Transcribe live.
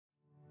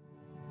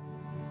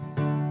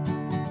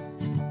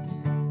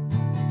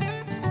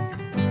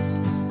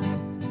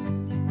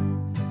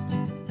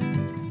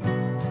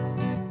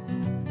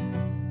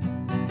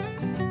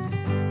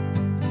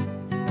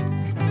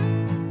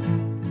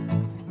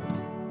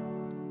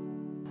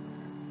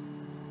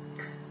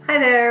Hi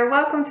there,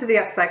 welcome to the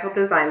Upcycle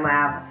Design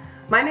Lab.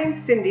 My name's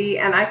Cindy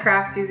and I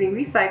craft using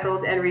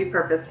recycled and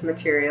repurposed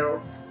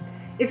materials.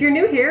 If you're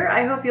new here,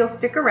 I hope you'll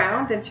stick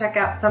around and check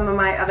out some of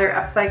my other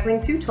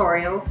upcycling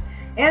tutorials.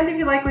 And if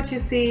you like what you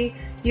see,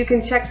 you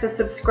can check the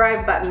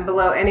subscribe button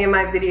below any of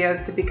my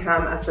videos to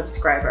become a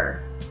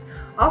subscriber.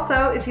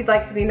 Also, if you'd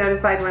like to be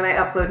notified when I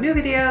upload new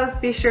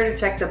videos, be sure to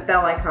check the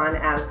bell icon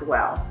as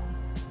well.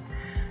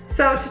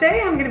 So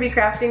today I'm going to be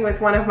crafting with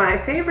one of my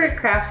favorite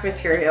craft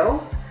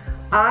materials,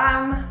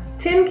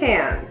 tin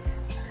cans.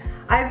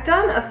 I've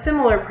done a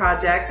similar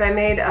project. I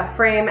made a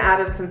frame out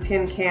of some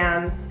tin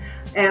cans,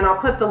 and I'll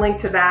put the link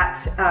to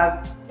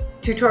that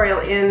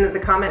tutorial in the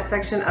comment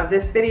section of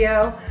this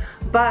video.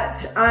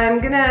 But I'm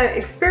gonna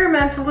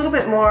experiment a little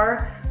bit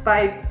more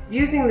by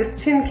using this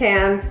tin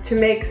cans to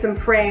make some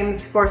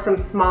frames for some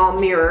small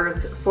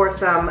mirrors for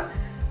some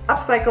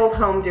upcycled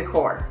home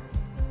decor.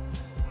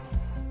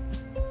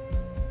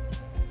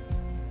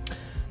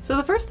 So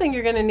the first thing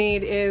you're going to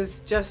need is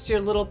just your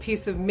little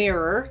piece of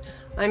mirror.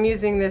 I'm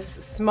using this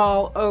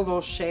small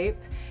oval shape,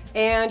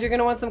 and you're going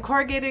to want some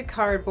corrugated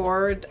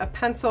cardboard, a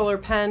pencil or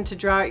pen to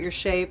draw out your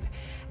shape,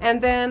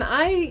 and then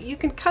you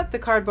can cut the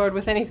cardboard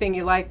with anything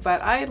you like, but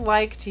I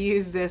like to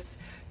use this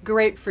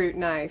grapefruit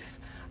knife.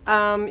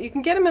 You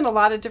can get them in a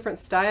lot of different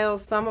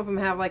styles. Some of them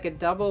have like a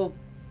double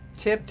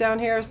tip down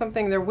here or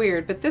something. They're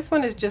weird, but this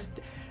one is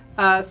just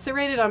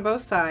serrated on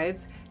both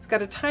sides.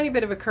 Got a tiny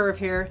bit of a curve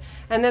here,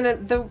 and then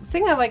the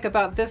thing I like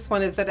about this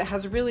one is that it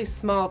has really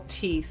small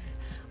teeth.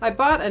 I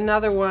bought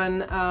another one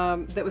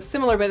that was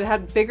similar, but it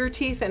had bigger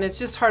teeth and it's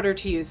just harder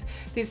to use.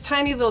 These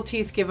tiny little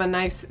teeth give a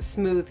nice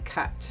smooth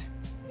cut.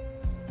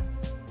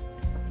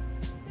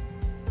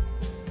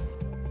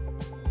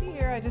 See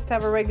here, I just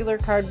have a regular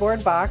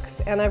cardboard box,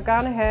 and I've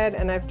gone ahead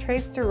and I've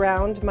traced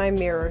around my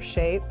mirror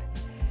shape,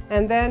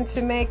 and then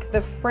to make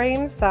the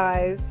frame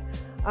size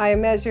I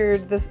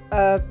measured this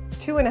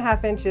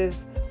 2.5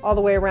 inches all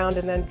the way around,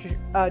 and then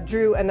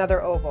drew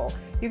another oval.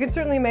 You can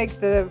certainly make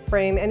the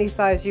frame any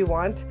size you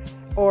want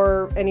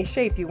or any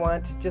shape you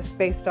want, just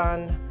based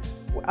on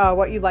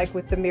what you like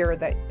with the mirror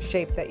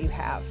shape that you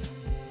have.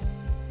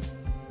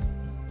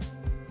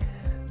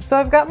 So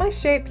I've got my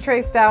shape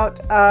traced out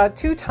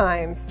 2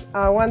 times,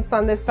 once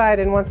on this side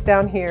and once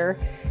down here.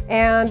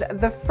 And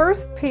the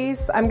first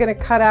piece I'm going to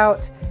cut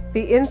out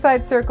the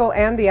inside circle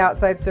and the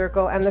outside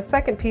circle, and the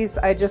second piece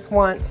I just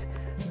want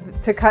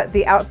to cut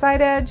the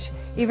outside edge,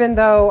 even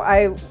though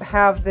I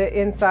have the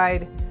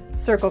inside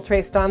circle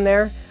traced on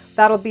there.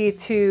 That'll be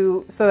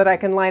so that I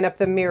can line up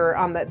the mirror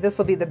on that. This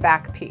will be the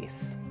back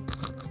piece.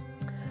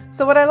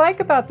 So what I like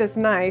about this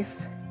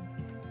knife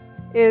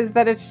is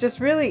that it's just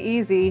really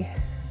easy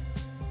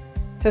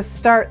to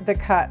start the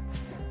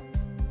cuts.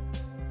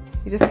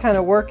 You just kind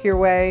of work your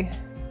way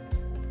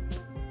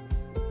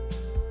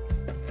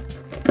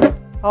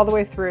all the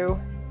way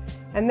through,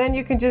 and then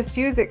you can just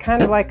use it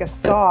kind of like a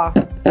saw.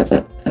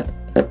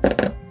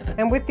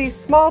 And with these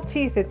small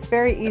teeth, it's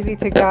very easy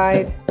to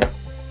guide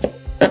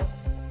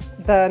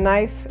the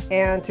knife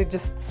and to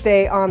just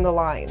stay on the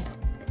line.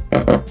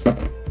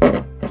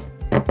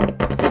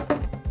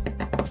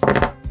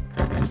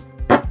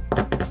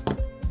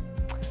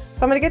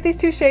 So I'm going to get these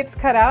 2 shapes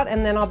cut out,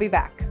 and then I'll be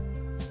back.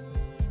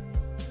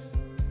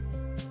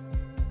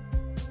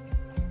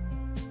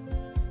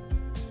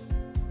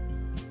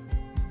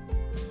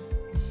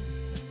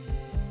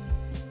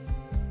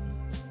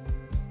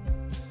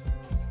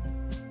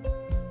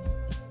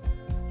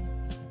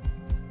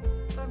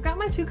 I've got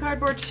my 2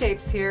 cardboard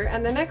shapes here,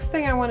 and the next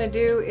thing I want to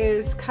do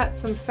is cut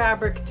some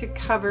fabric to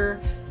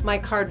cover my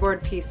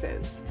cardboard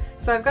pieces.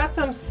 So I've got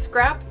some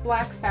scrap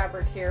black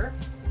fabric here,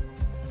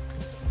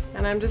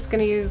 and I'm just going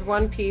to use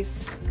 1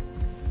 piece.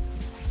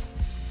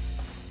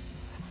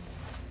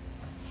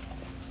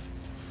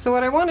 So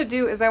what I want to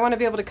do is I want to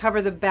be able to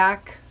cover the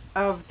back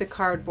of the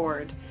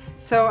cardboard.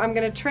 So I'm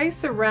going to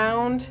trace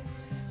around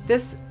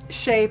this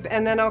shape,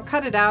 and then I'll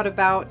cut it out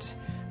about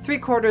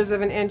 3/4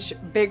 of an inch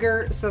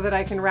bigger so that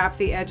I can wrap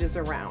the edges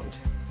around.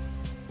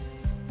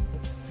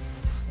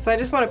 So I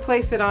just want to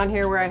place it on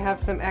here where I have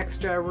some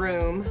extra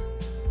room.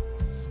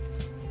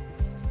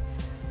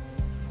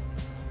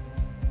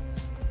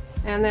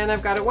 And then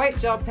I've got a white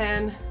gel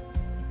pen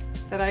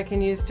that I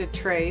can use to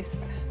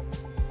trace.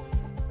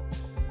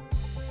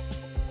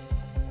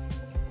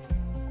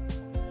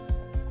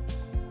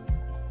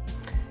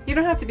 You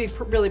don't have to be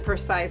really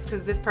precise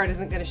because this part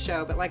isn't going to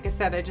show, but like I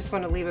said, I just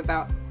want to leave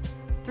about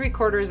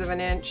 3/4 of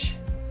an inch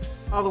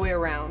all the way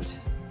around.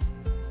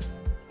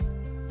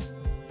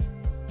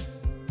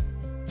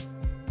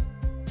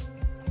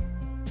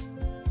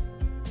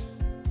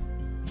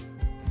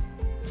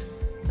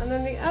 And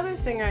then the other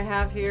thing I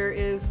have here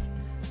is,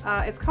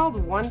 it's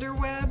called Wonder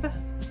Web.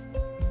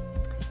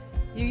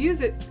 You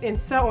use it in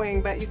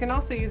sewing, but you can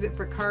also use it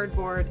for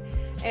cardboard.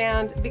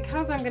 And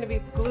because I'm going to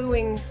be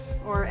gluing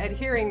or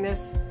adhering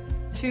this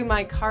to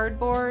my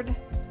cardboard,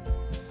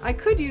 I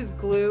could use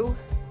glue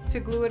to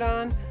glue it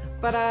on,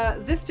 but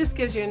this just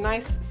gives you a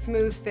nice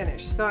smooth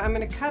finish. So I'm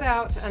going to cut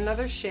out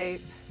another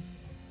shape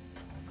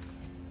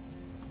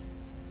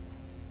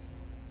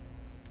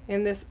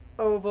in this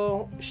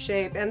oval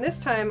shape, and this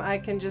time I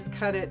can just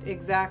cut it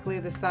exactly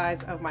the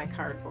size of my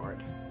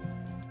cardboard.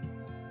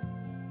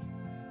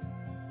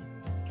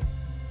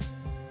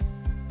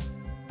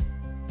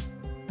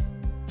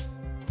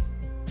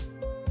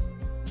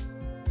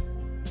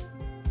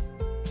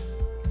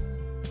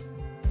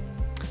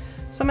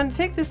 So I'm going to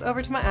take this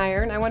over to my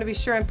iron. I want to be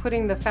sure I'm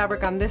putting the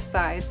fabric on this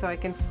side so I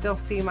can still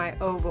see my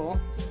oval,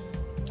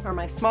 or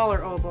my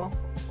smaller oval.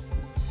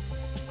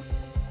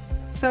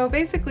 So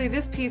basically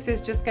this piece is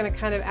just going to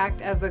kind of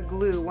act as a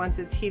glue once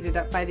it's heated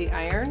up by the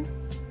iron.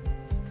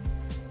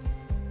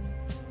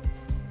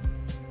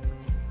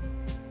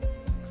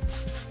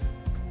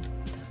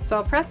 So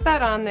I'll press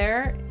that on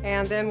there,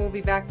 and then we'll be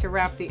back to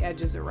wrap the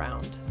edges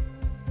around.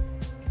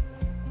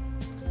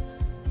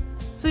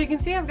 So you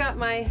can see I've got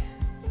my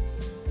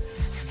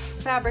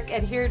fabric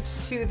adhered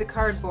to the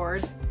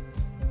cardboard.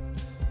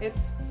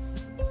 It's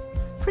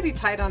pretty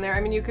tight on there.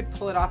 I mean, you could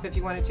pull it off if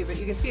you wanted to, but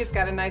you can see it's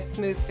got a nice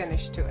smooth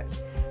finish to it.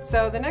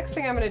 So the next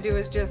thing I'm going to do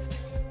is just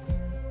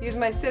use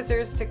my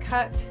scissors to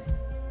cut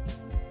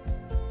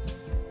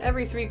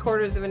every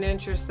 3/4 of an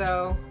inch or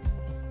so,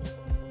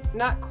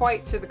 not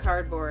quite to the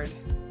cardboard,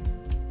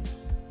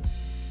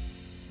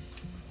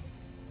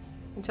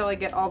 until I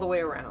get all the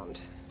way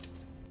around.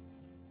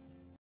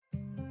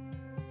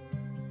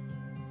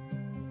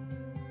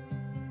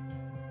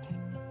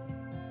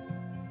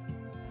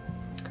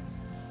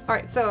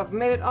 Alright, so I've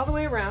made it all the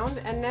way around,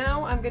 and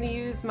now I'm going to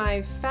use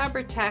my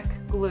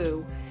Fabri-Tac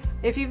glue.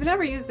 If you've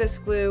never used this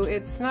glue,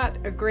 it's not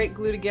a great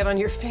glue to get on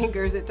your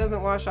fingers. It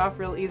doesn't wash off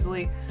real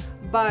easily,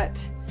 but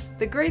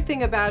the great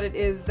thing about it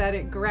is that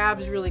it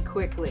grabs really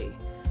quickly.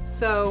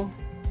 So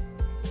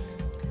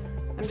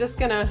I'm just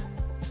going to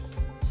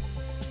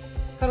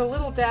put a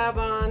little dab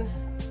on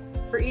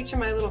for each of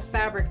my little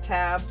fabric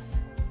tabs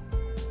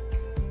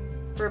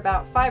for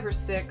about 5 or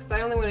 6.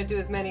 I only want to do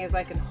as many as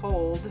I can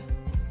hold.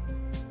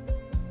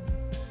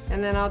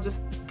 And then I'll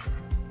just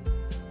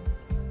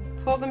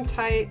pull them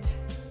tight,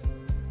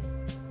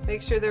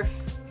 make sure they're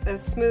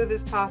as smooth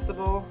as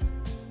possible,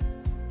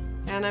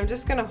 and I'm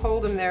just going to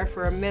hold them there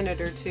for a minute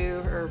or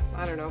two, or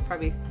I don't know,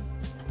 probably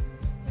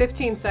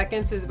 15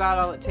 seconds is about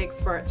all it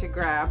takes for it to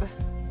grab.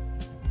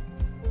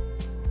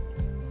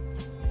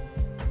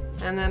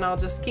 And then I'll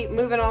just keep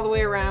moving all the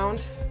way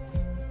around.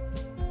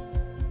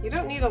 You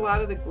don't need a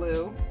lot of the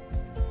glue,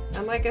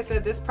 and like I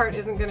said, this part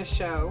isn't going to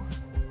show.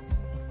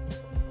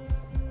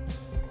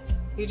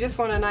 You just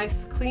want a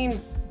nice clean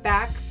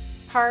back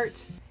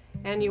part,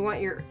 and you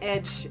want your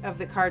edge of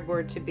the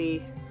cardboard to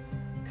be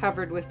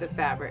covered with the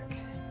fabric.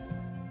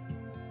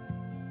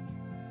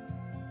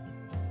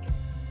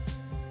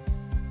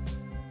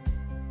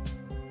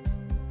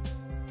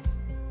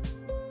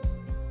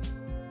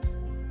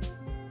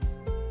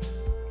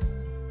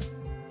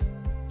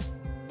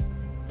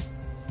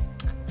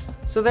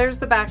 So there's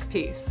the back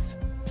piece.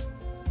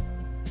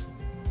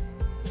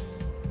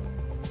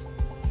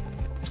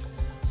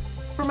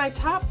 For my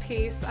top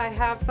piece, I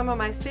have some of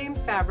my same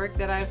fabric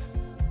that I've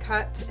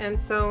cut and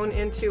sewn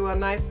into a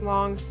nice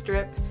long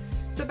strip.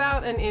 It's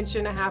about 1.5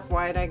 inches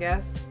wide, I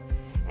guess.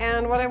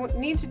 And what I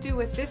need to do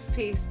with this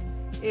piece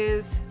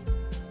is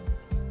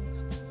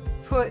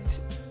put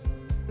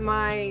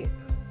my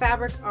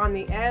fabric on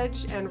the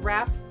edge and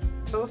wrap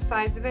both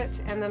sides of it,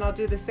 and then I'll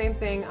do the same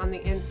thing on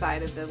the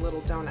inside of the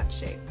little donut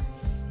shape.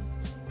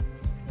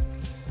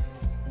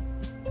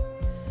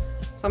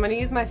 So I'm going to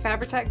use my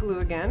Fabri-Tac glue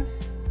again.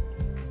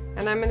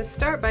 And I'm going to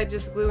start by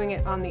just gluing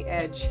it on the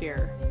edge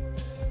here.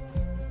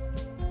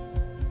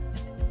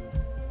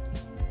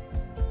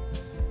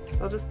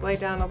 So I'll just lay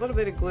down a little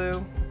bit of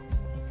glue,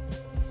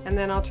 and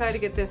then I'll try to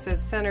get this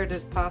as centered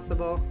as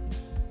possible.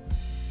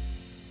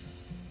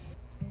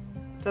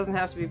 Doesn't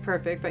have to be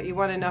perfect, but you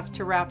want enough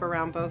to wrap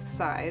around both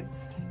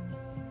sides.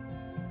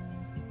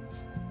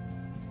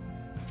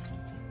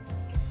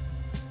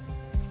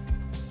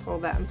 Just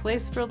hold that in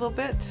place for a little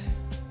bit,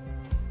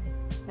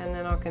 and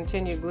then I'll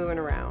continue gluing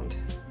around.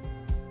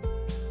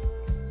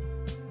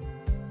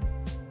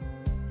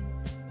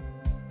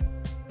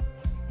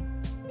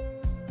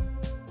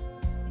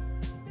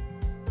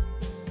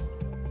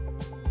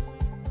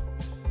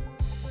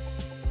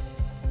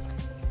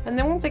 And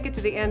then once I get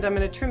to the end, I'm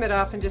going to trim it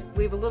off and just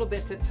leave a little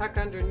bit to tuck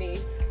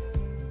underneath.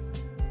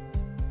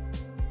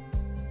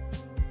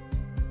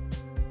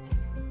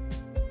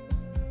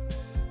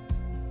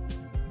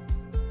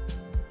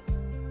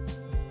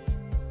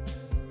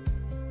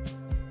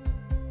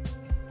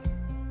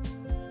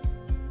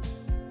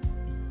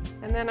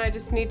 And then I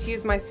just need to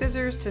use my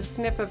scissors to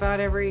snip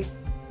about every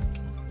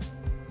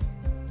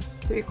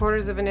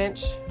 3/4 of an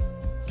inch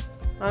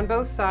on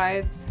both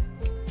sides.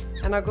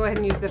 And I'll go ahead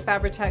and use the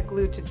Fabri-Tac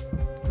glue to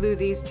glue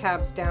these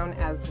tabs down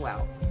as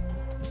well.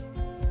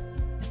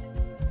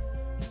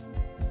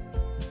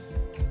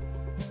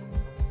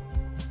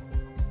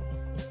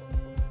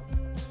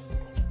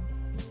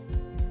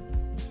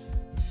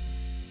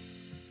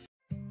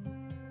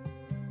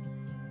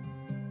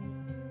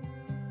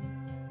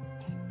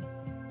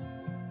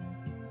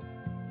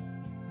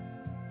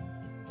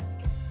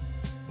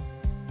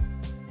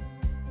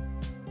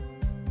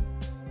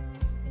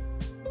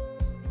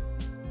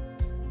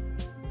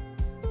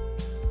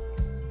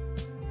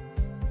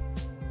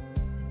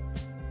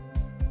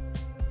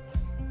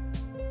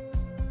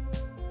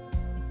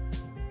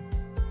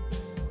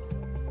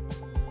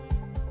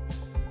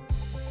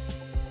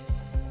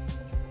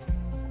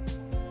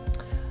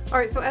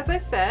 Alright, so as I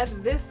said,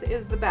 this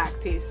is the back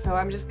piece, so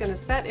I'm just going to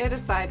set it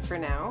aside for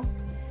now.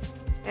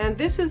 And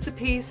this is the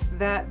piece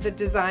that the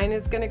design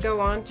is going to go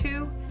on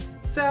to.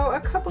 So a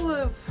couple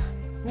of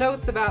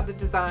notes about the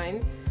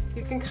design.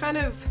 You can kind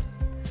of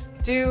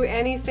do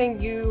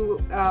anything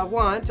you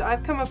want.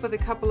 I've come up with a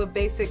couple of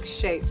basic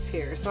shapes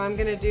here. So I'm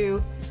going to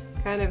do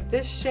kind of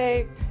this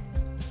shape,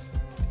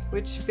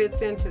 which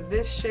fits into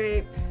this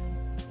shape.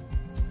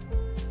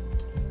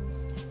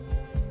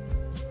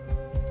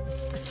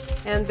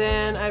 And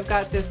then I've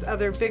got this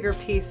other bigger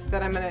piece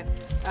that I'm going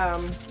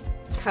to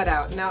cut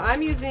out. Now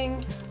I'm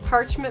using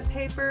parchment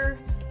paper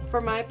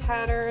for my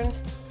pattern.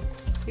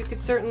 You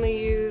could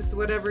certainly use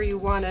whatever you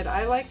wanted.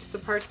 I liked the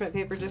parchment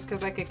paper just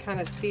because I could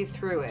kind of see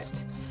through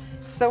it.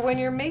 So when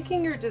you're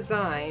making your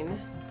design,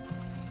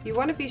 you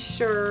want to be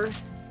sure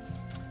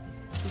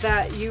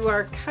that you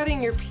are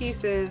cutting your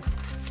pieces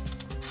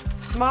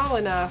small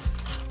enough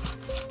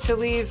to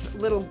leave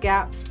little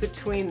gaps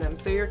between them.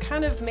 So you're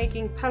kind of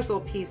making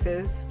puzzle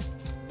pieces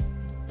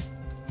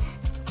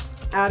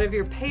out of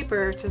your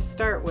paper to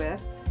start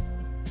with.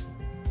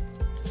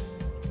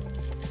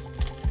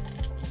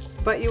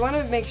 But you want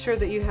to make sure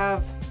that you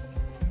have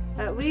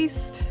at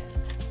least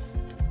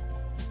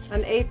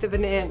 1/8 of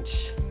an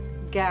inch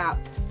gap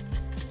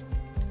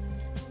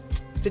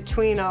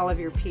between all of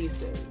your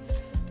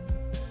pieces.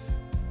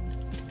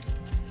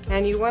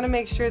 And you want to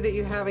make sure that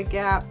you have a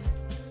gap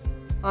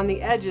on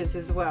the edges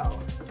as well.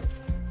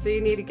 So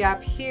you need a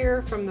gap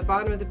here from the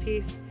bottom of the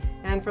piece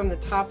and from the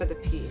top of the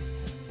piece.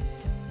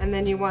 And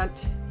then you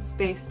want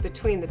space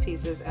between the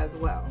pieces as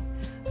well.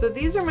 So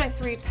these are my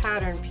 3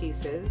 pattern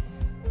pieces,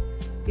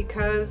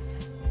 because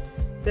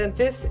then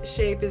this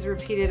shape is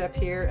repeated up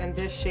here and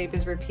this shape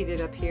is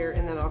repeated up here,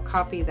 and then I'll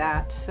copy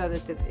that so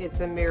that it's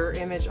a mirror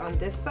image on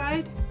this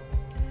side.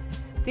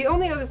 The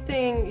only other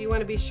thing you want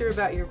to be sure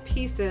about your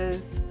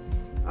pieces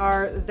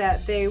are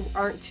that they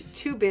aren't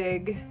too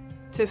big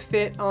to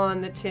fit on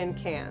the tin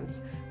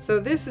cans. So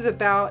this is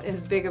about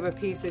as big of a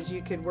piece as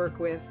you could work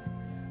with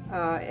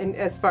and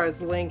as far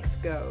as length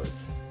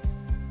goes,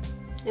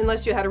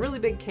 unless you had a really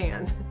big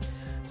can.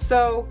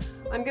 So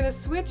I'm going to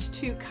switch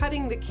to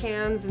cutting the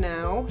cans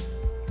now,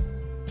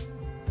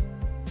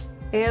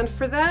 and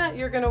for that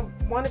you're going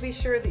to want to be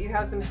sure that you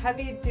have some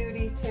heavy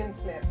duty tin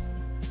snips.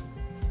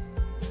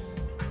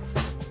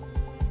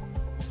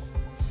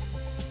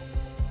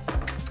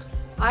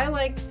 I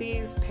like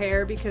these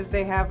pair because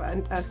they have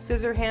a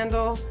scissor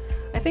handle.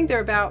 I think they're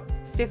about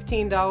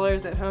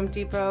 $15 at Home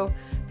Depot.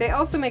 They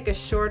also make a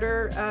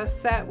shorter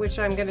set, which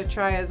I'm going to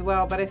try as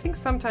well, but I think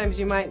sometimes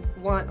you might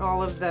want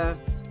all of the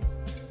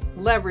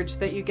leverage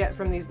that you get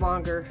from these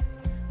longer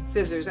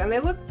scissors. And they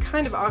look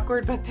kind of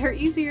awkward, but they're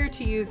easier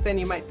to use than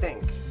you might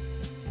think.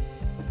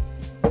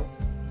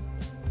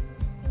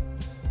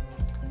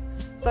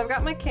 So I've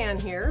got my can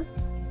here,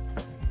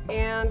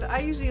 and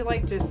I usually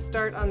like to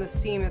start on the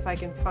seam if I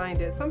can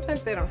find it.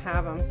 Sometimes they don't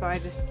have them, so I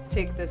just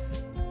take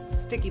this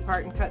sticky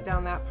part and cut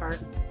down that part.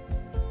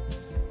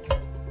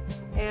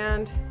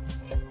 And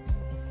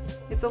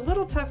it's a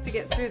little tough to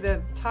get through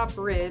the top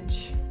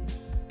ridge,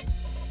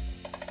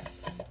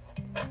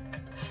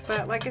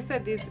 but like I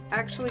said, these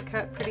actually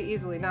cut pretty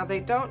easily. Now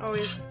they don't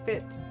always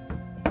fit,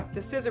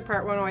 the scissor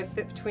part won't always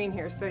fit between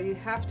here, so you do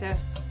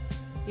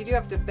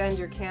have to bend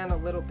your can a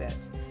little bit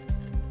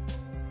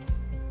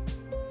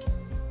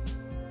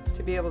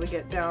to be able to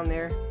get down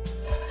there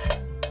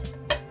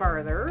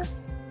farther.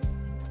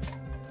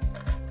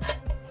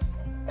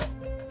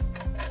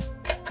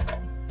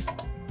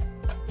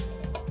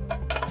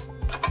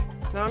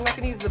 Now I'm not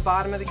going to use the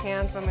bottom of the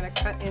can, so I'm going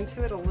to cut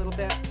into it a little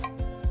bit.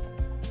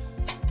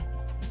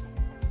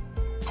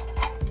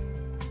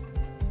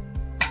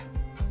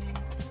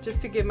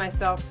 Just to give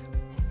myself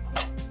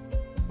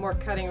more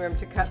cutting room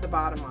to cut the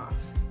bottom off.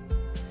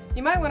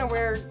 You might want to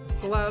wear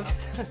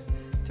gloves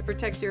to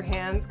protect your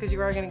hands, because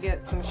you are going to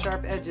get some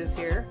sharp edges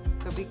here,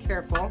 so be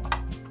careful.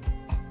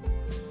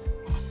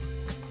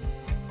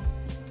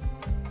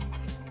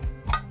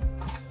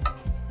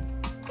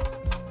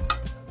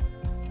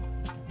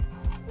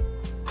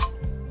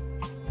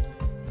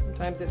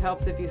 Sometimes it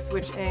helps if you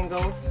switch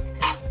angles.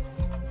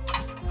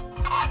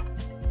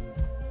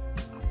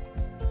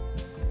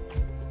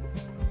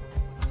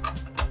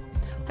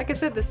 Like I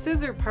said, the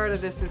scissor part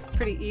of this is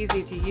pretty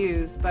easy to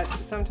use, but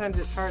sometimes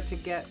it's hard to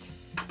get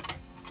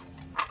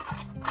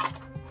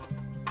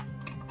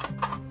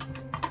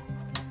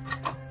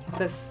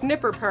the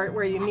snipper part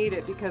where you need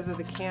it because of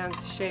the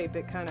can's shape.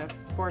 It kind of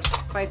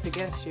fights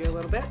against you a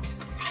little bit.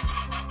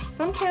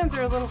 Some cans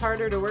are a little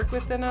harder to work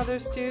with than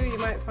others too. You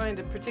might find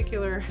a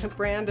particular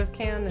brand of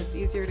can that's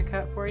easier to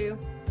cut for you.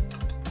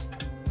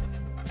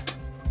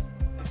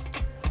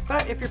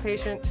 But if you're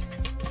patient,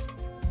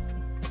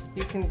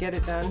 you can get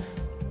it done.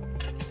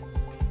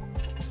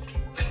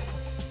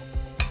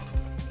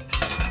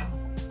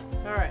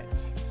 Alright,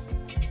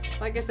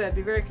 like I said,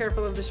 be very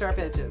careful of the sharp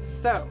edges.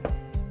 So,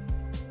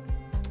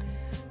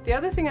 the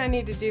other thing I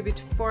need to do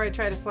before I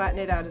try to flatten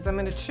it out is I'm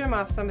going to trim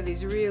off some of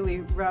these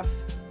really rough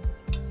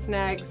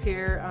snags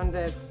here on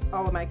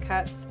all of my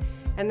cuts,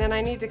 and then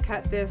I need to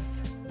cut this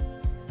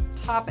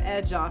top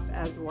edge off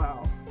as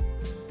well.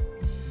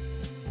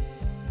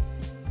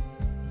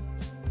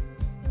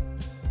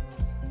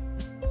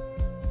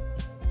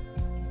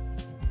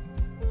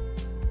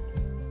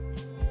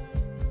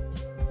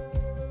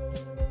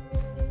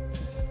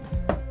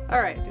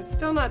 Alright, it's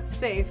still not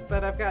safe,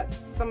 but I've got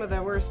some of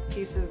the worst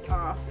pieces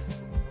off.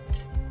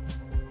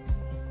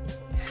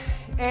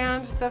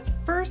 And the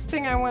first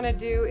thing I want to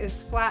do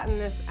is flatten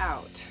this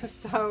out.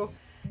 So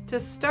to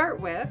start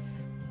with,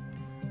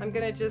 I'm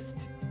going to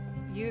just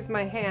use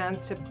my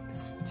hands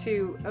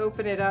to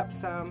open it up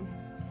some.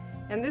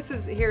 And this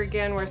is here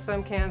again where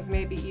some cans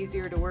may be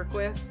easier to work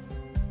with.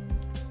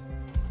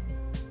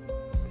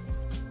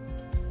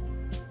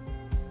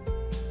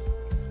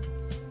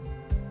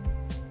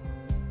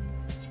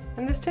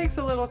 And this takes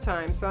a little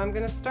time, so I'm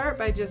going to start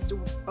by just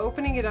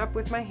opening it up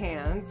with my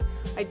hands.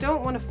 I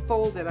don't want to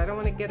fold it. I don't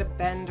want to get a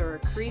bend or a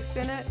crease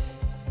in it.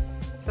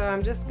 So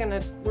I'm just going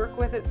to work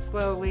with it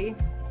slowly.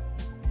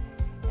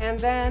 And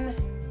then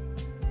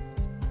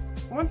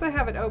once I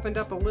have it opened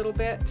up a little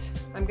bit,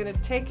 I'm going to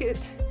take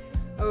it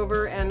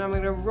over and I'm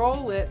going to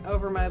roll it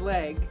over my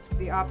leg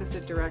the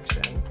opposite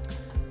direction.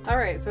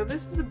 Alright, so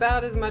this is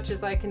about as much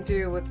as I can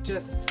do with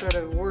just sort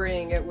of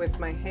worrying it with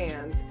my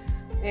hands.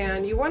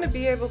 And you want to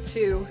be able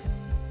to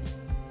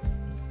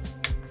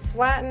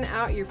flatten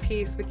out your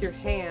piece with your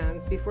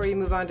hands before you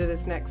move on to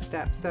this next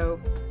step. So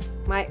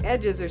my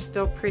edges are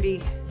still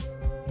pretty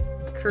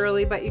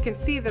curly, but you can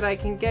see that I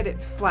can get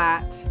it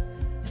flat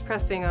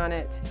pressing on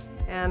it,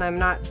 and I'm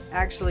not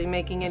actually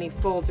making any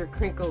folds or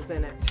crinkles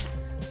in it.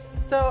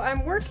 So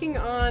I'm working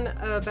on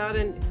about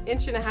 1.5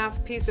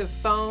 inch piece of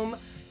foam.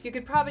 You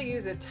could probably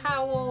use a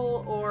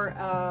towel or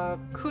a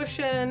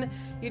cushion.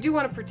 You do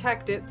want to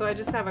protect it, so I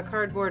just have a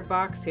cardboard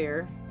box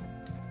here.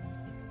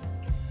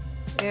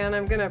 And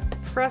I'm going to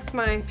press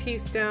my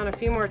piece down a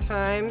few more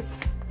times.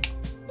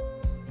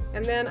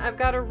 And then I've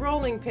got a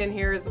rolling pin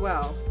here as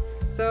well.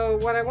 So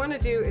what I want to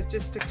do is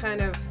just to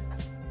kind of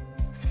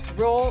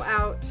roll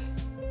out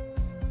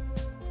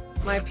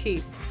my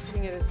piece,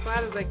 getting it as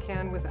flat as I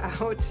can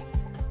without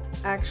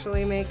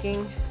actually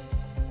making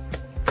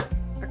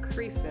a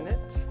crease in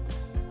it.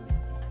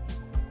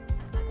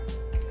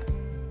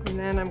 And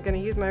then I'm going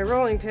to use my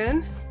rolling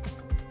pin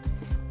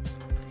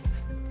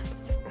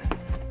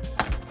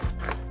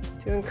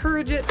to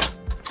encourage it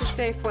to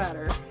stay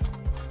flatter,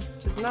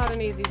 which is not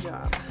an easy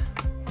job.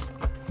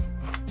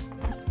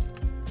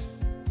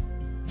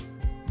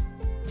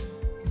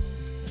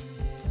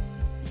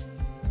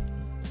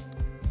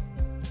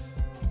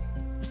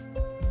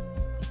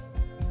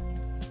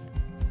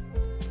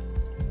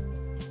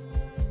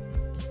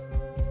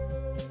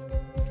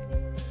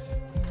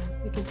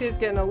 You can see it's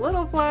getting a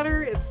little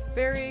flatter. It's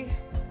very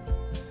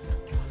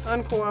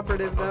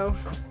uncooperative though.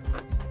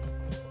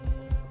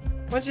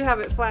 Once you have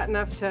it flat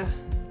enough to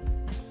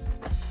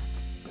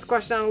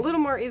squash down a little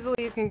more easily,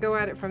 you can go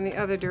at it from the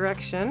other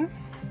direction.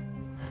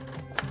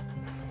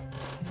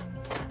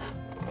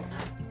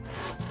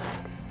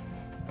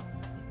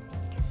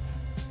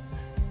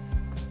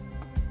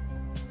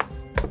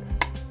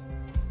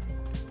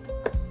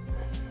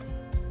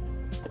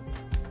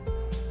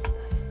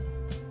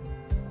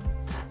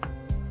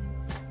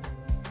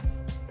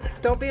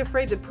 Don't be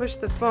afraid to push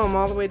the foam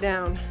all the way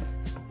down.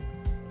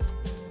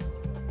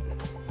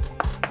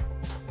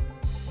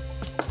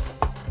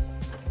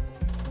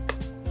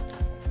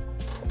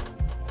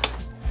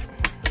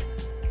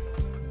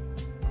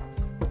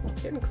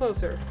 Getting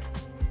closer.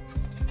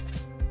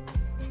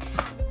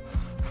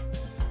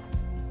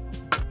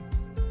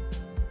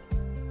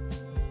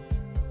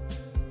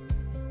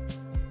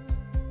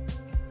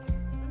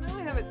 So now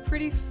I have it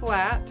pretty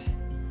flat.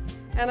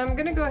 And I'm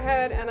going to go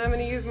ahead and I'm going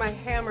to use my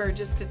hammer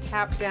just to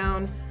tap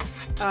down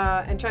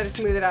and try to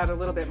smooth it out a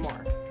little bit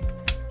more.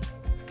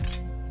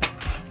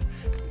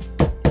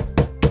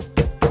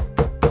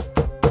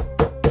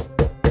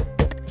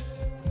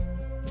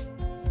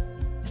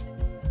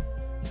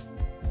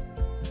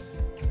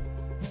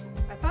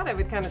 I thought I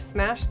would kind of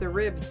smash the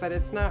ribs, but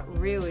it's not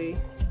really.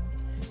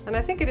 And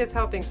I think it is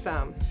helping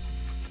some.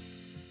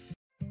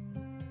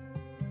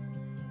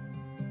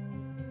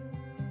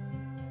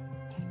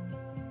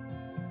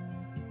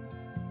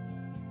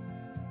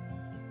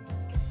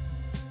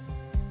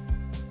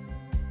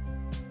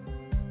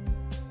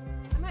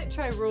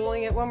 Try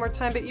rolling it one more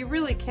time, but you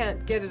really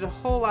can't get it a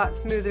whole lot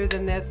smoother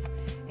than this,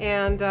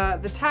 and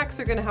the tacks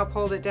are going to help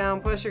hold it down,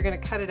 plus you're going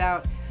to cut it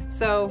out.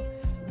 So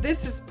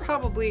this is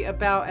probably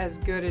about as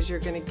good as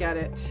you're going to get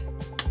it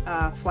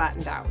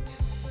flattened out.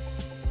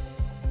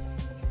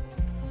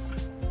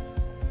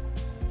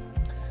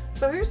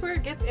 So here's where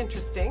it gets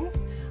interesting.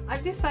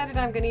 I've decided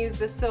I'm going to use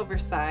the silver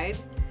side,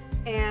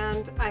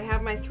 and I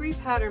have my 3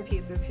 pattern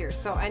pieces here.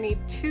 So I need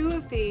 2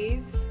 of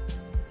these,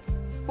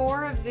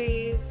 4 of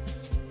these,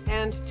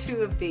 and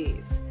 2 of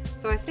these.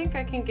 So I think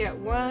I can get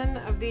 1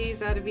 of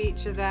these out of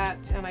each of that,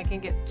 and I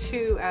can get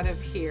 2 out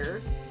of here.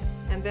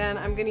 And then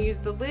I'm going to use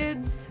the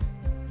lids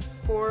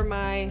for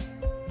my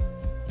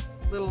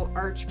little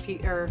arch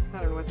piece, or I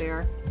don't know what they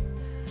are,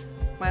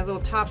 my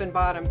little top and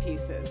bottom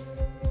pieces.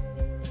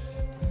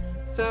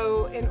 So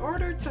So in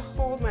order to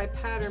hold my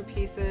pattern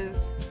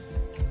pieces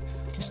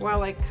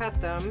while I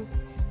cut them,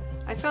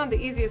 I found the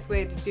easiest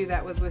way to do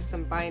that was with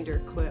some binder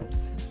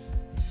clips.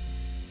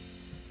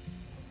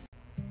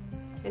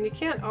 And you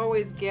can't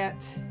always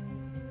get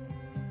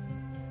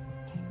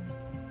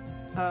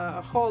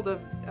a hold of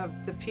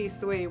the piece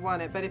the way you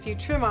want it, but if you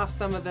trim off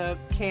some of the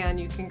can,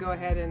 you can go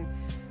ahead and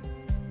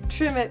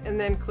trim it and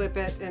then clip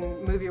it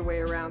and move your way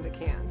around the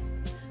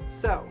can.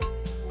 So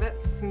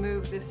let's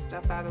move this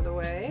stuff out of the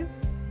way.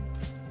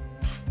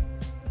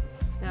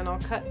 And I'll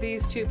cut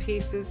these two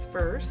pieces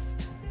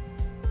first.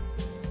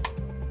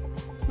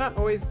 It's not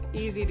always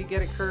easy to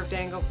get a curved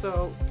angle,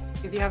 so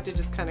if you have to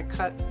just kind of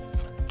cut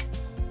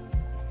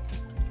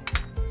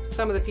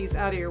some of the piece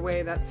out of your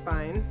way, that's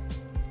fine.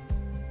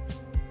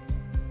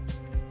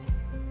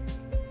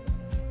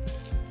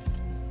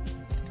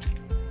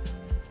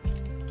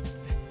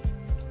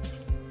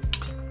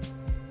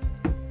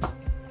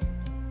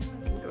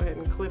 Go ahead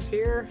and clip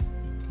here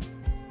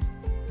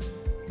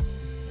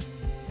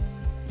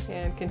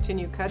and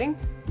continue cutting.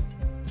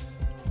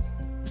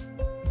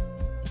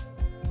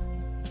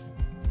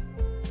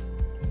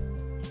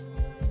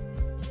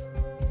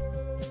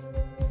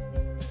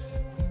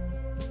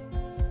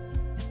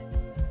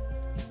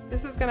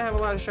 This is going to have a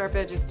lot of sharp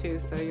edges too,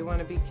 so you want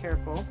to be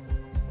careful.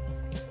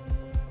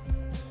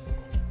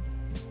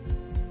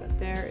 But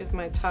there is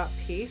my top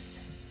piece,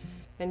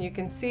 and you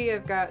can see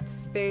I've got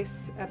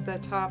space at the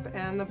top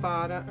and the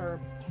bottom,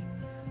 or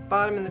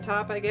bottom and the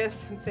top, I guess.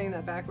 I'm saying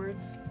that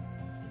backwards.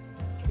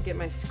 Get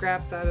my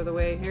scraps out of the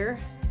way here.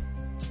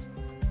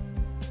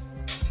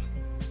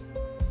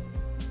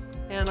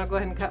 And I'll go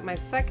ahead and cut my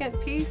second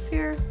piece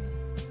here.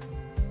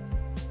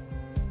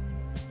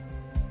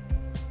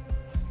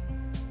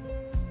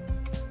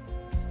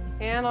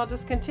 And I'll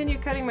just continue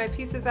cutting my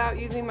pieces out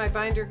using my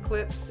binder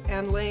clips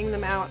and laying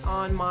them out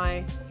on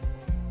my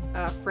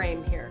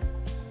frame here.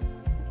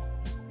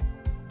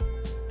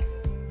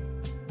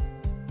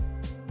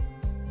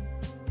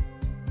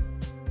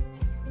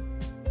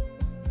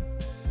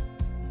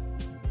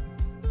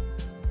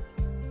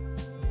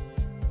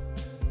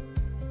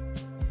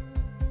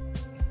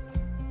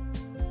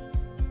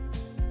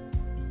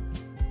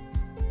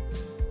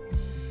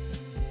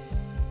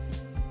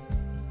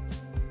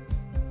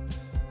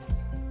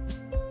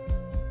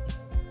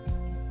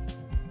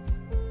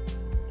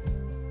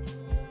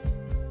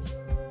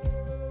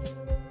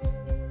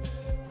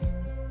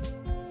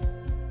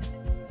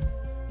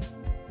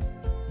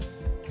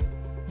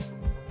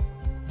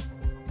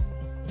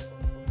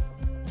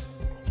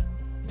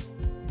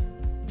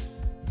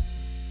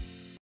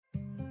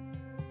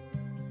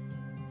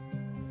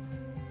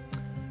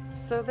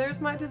 So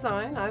there's my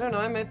design. I don't know,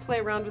 I might play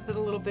around with it a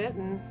little bit,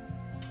 and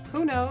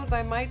who knows,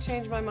 I might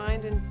change my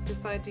mind and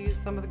decide to use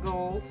some of the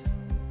gold.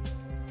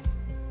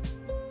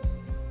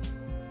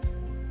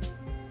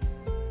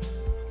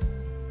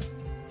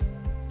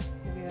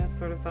 Maybe that's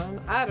sort of fun.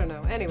 I don't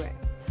know. Anyway,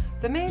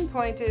 the main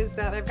point is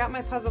that I've got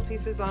my puzzle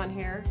pieces on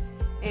here,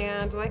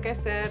 and like I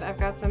said, I've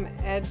got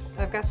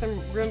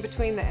some room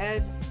between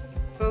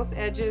both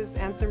edges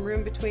and some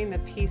room between the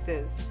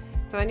pieces.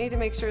 So I need to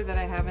make sure that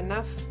I have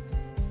enough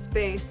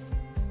space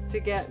to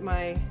get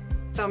my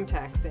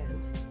thumbtacks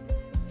in.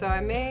 So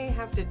I may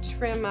have to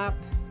trim up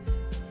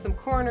some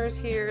corners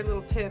here,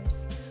 little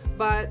tips,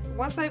 but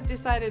once I've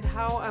decided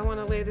how I want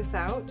to lay this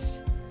out,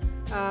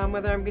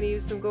 whether I'm going to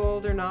use some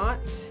gold or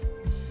not,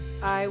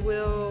 I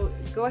will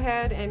go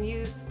ahead and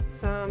use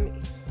some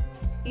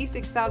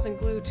E6000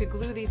 glue to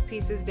glue these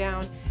pieces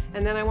down,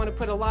 and then I want to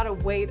put a lot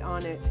of weight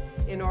on it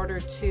in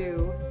order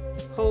to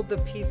hold the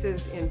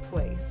pieces in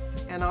place,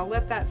 and I'll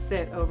let that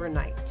sit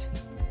overnight.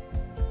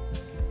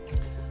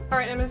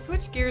 Alright, I'm going to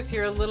switch gears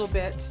here a little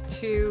bit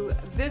to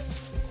this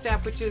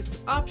step, which is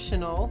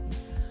optional,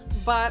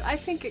 but I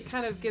think it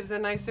kind of gives a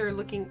nicer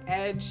looking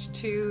edge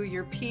to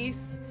your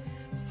piece.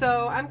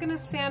 So I'm going to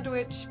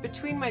sandwich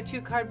between my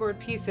two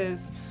cardboard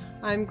pieces,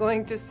 I'm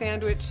going to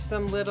sandwich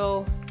some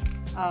little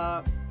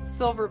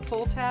silver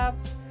pull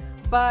tabs,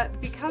 but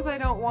because I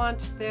don't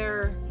want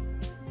I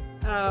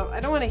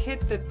don't want to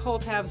hit the pull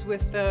tabs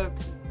with the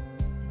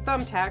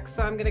thumbtacks,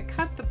 so I'm going to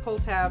cut the pull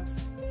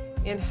tabs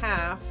in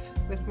half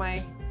with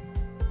my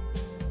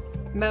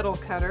metal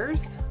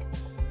cutters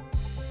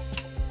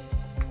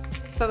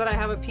so that I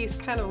have a piece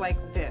kind of like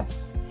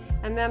this.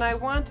 And then I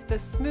want the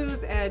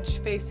smooth edge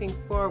facing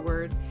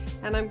forward,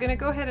 and I'm going to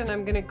go ahead and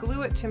I'm going to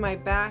glue it to my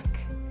back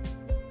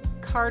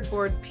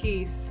cardboard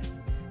piece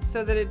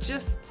so that it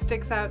just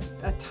sticks out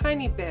a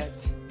tiny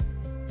bit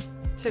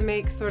to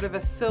make sort of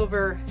a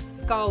silver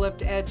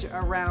scalloped edge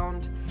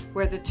around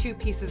where the two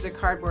pieces of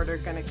cardboard are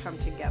going to come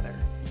together.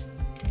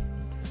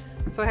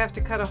 So I have to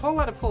cut a whole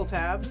lot of pull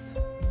tabs.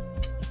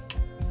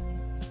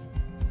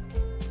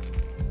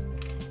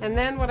 And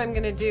then what I'm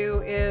going to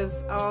do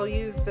is I'll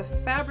use the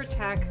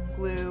Fabri-Tac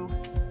glue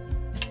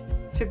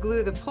to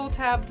glue the pull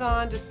tabs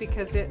on, just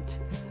because it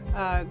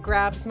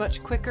grabs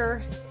much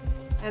quicker.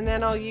 And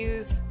then I'll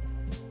use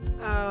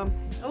a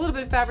little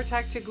bit of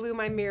Fabri-Tac to glue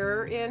my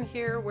mirror in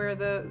here where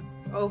the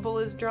oval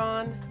is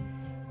drawn.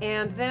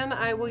 and then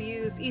I will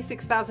use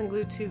E6000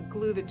 glue to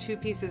glue the two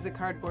pieces of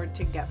cardboard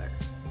together.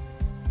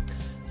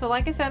 So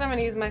like I said, I'm going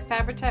to use my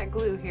Fabri-Tac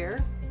glue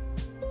here,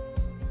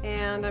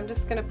 and I'm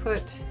just going to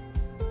put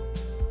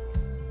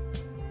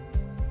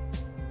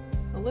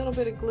a little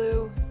bit of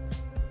glue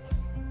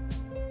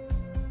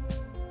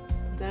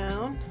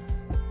down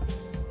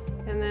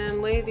and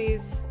then lay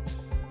these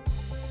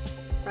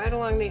right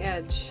along the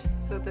edge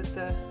so that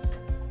the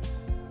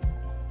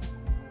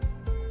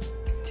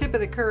tip of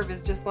the curve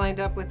is just lined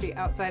up with the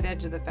outside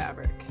edge of the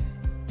fabric.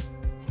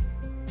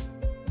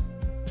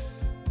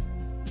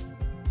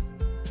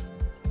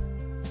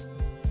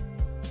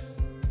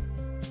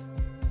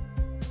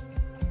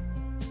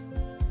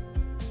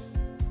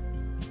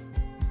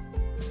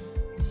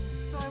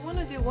 So I want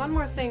to do one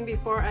more thing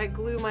before I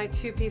glue my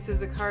two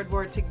pieces of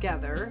cardboard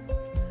together.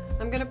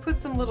 I'm going to put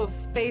some little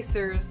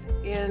spacers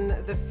in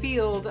the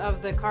field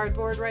of the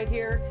cardboard right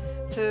here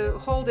to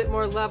hold it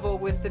more level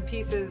with the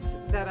pieces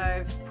that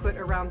I've put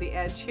around the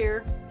edge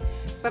here.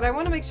 But I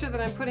want to make sure that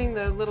I'm putting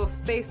the little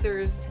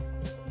spacers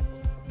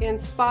in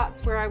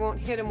spots where I won't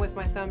hit them with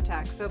my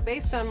thumbtack. So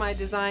based on my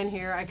design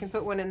here, I can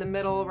put one in the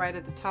middle right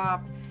at the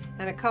top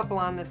and a couple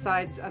on the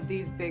sides of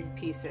these big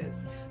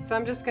pieces. So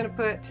I'm just going to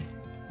put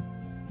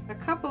a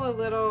couple of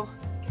little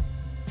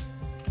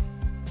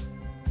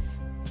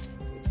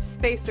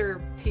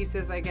spacer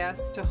pieces, I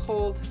guess, to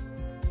hold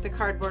the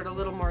cardboard a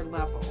little more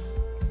level.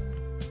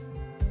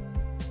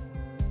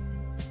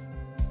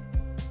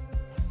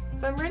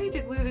 So I'm ready to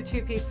glue the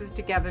two pieces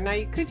together. Now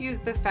you could use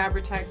the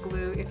Fabri-Tac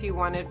glue if you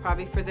wanted,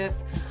 probably for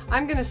this.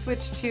 I'm going to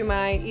switch to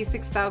my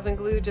E6000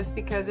 glue just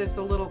because it's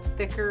a little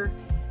thicker.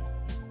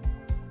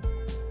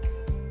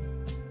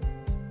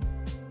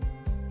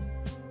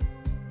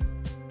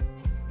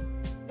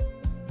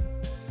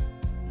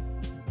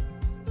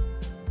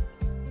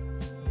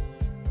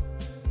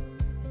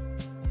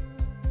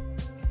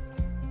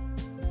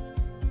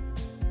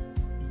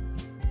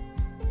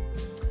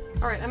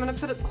 Alright, I'm going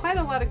to put quite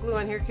a lot of glue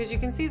on here because you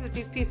can see that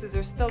these pieces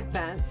are still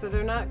bent, so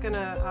they're not going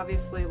to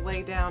obviously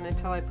lay down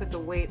until I put the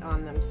weight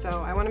on them.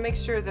 So I want to make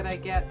sure that I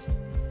get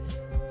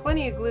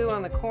plenty of glue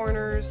on the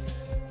corners,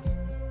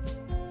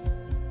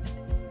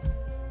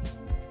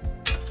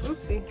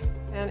 oopsie,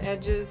 and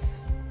edges,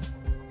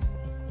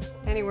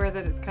 anywhere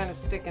that it's kind of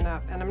sticking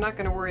up. And I'm not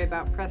going to worry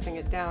about pressing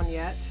it down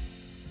yet,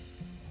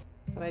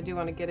 but I do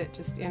want to get it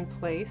just in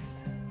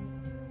place.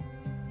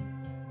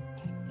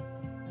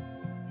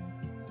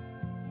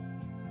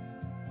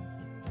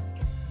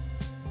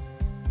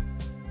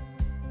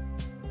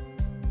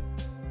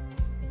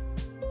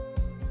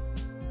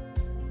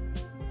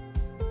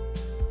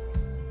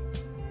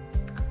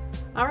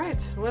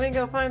 Alright, let me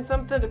go find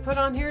something to put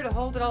on here to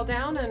hold it all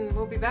down, and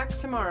we'll be back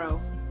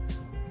tomorrow.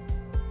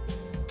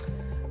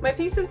 My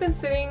piece has been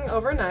sitting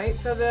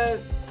overnight, so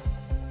the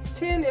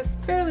tin is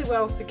fairly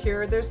well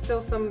secured. There's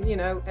still some,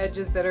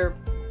 edges that are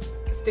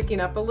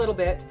sticking up a little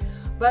bit,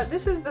 but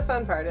this is the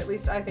fun part. At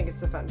least I think it's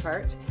the fun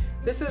part.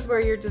 This is where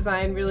your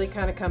design really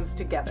kind of comes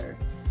together.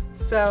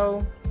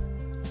 So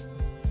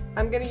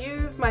I'm going to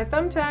use my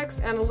thumbtacks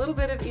and a little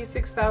bit of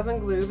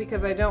E6000 glue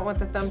because I don't want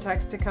the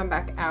thumbtacks to come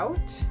back out.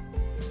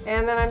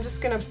 And then I'm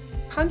just going to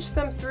punch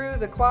them through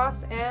the cloth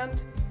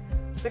and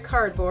the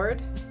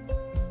cardboard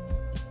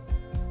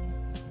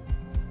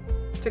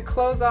to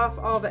close off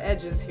all the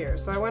edges here.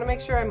 So I want to make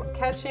sure I'm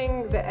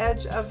catching the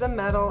edge of the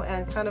metal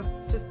and kind of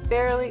just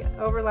barely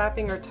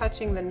overlapping or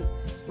touching the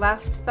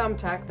last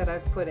thumbtack that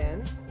I've put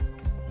in.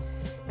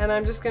 And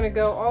I'm just going to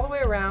go all the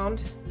way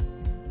around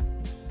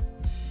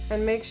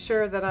and make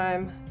sure that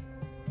I'm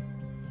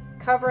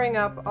covering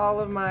up all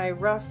of my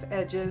rough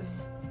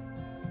edges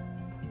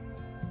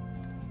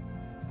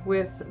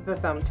with the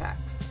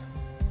thumbtacks.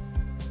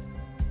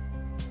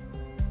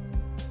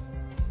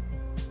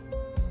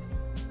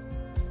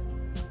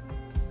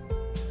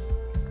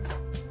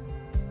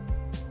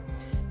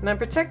 And I'm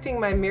protecting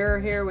my mirror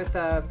here with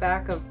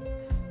a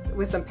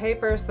with some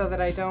paper so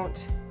that I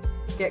don't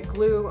get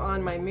glue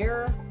on my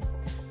mirror.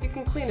 You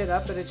can clean it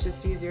up, but it's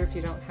just easier if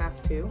you don't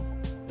have to.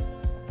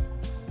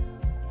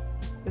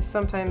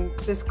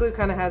 This glue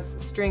kind of has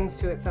strings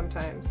to it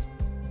sometimes.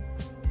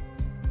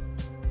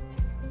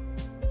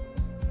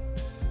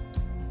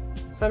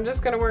 So I'm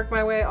just going to work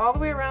my way all the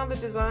way around the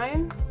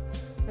design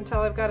until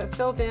I've got it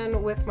filled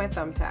in with my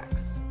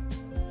thumbtacks.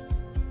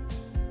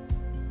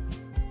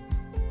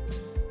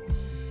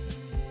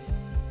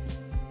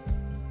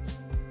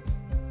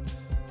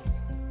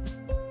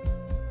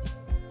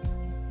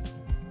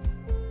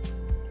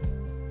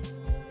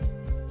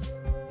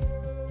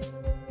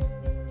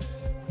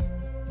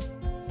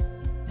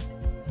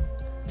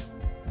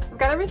 I've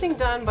got everything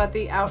done but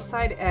the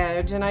outside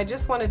edge, and I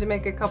just wanted to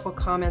make a couple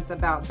comments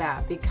about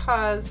that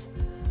because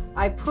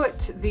I put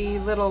the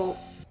little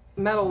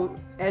metal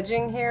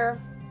edging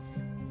here.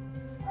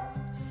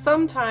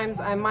 Sometimes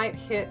I might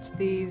hit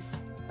these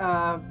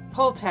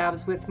pull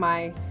tabs with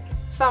my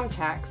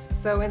thumbtacks,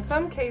 so in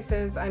some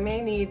cases I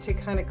may need to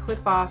kind of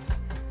clip off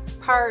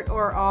part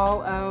or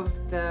all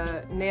of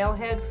the nail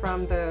head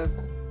from the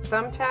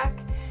thumbtack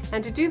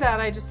And to do that,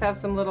 I just have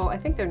some little, I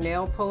think they're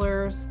nail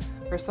pullers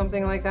or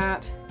something like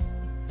that.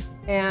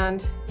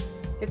 And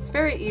it's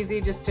very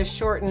easy just to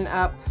shorten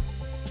up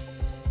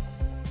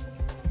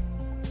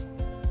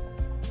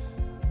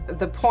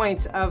the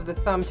point of the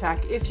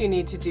thumbtack if you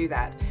need to do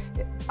that.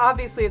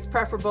 Obviously, it's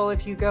preferable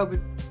if you go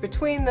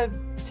between the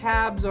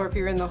tabs, or if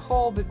you're in the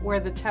hole where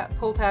the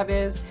pull tab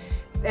is,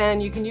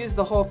 and you can use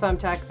the whole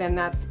thumbtack, then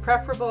that's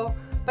preferable.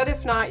 But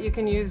if not, you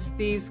can use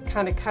these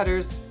kind of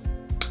cutters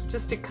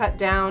just to cut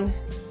down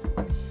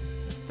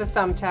the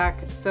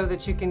thumbtack so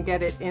that you can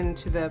get it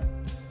into the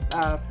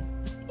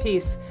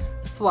piece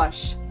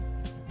flush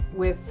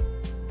with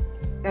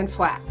and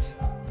flat.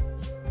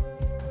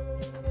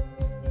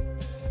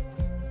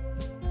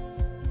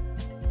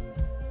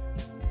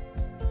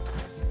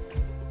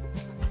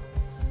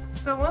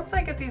 So once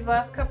I get these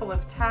last couple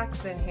of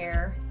tacks in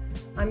here,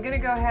 I'm going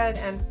to go ahead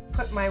and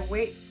put my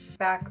weight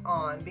back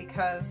on,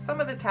 because some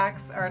of the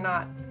tacks are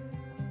not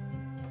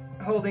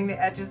holding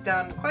the edges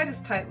down quite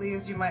as tightly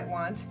as you might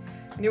want,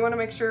 and you want to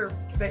make sure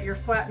that you're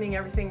flattening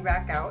everything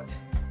back out.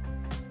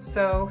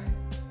 So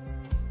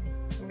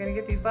I'm going to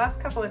get these last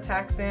couple of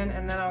tacks in,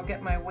 and then I'll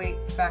get my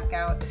weights back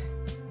out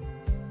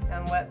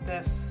and let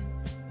this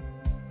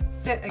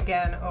sit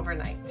again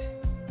overnight.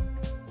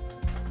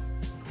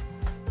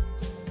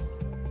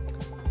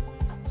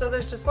 So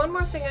there's just one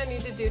more thing I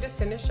need to do to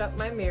finish up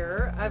my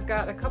mirror. I've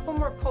got a couple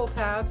more pull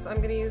tabs. I'm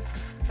going to use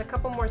a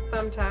couple more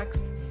thumbtacks,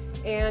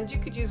 and you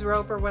could use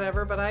rope or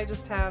whatever, but I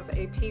just have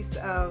a piece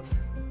of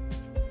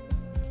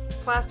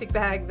plastic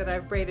bag that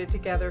I've braided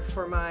together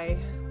for my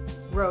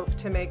rope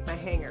to make my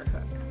hanger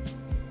hook.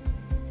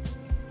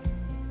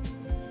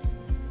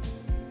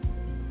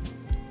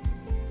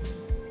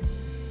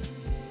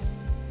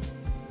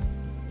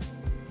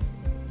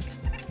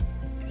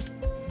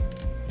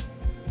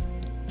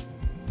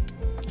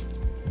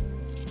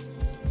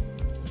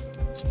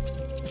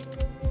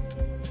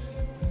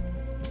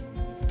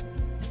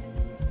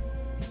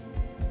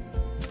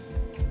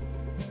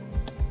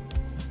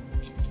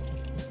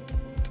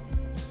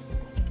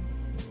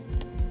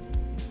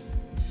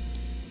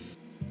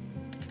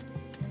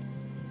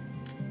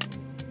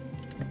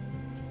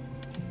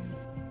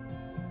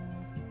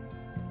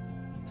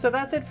 So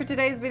that's it for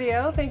today's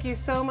video. Thank you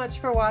so much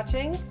for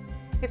watching.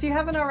 If you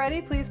haven't already,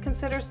 please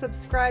consider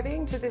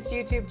subscribing to this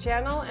YouTube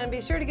channel, and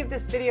be sure to give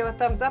this video a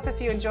thumbs up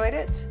if you enjoyed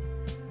it.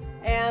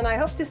 And I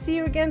hope to see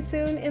you again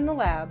soon in the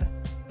lab.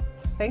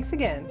 Thanks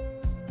again.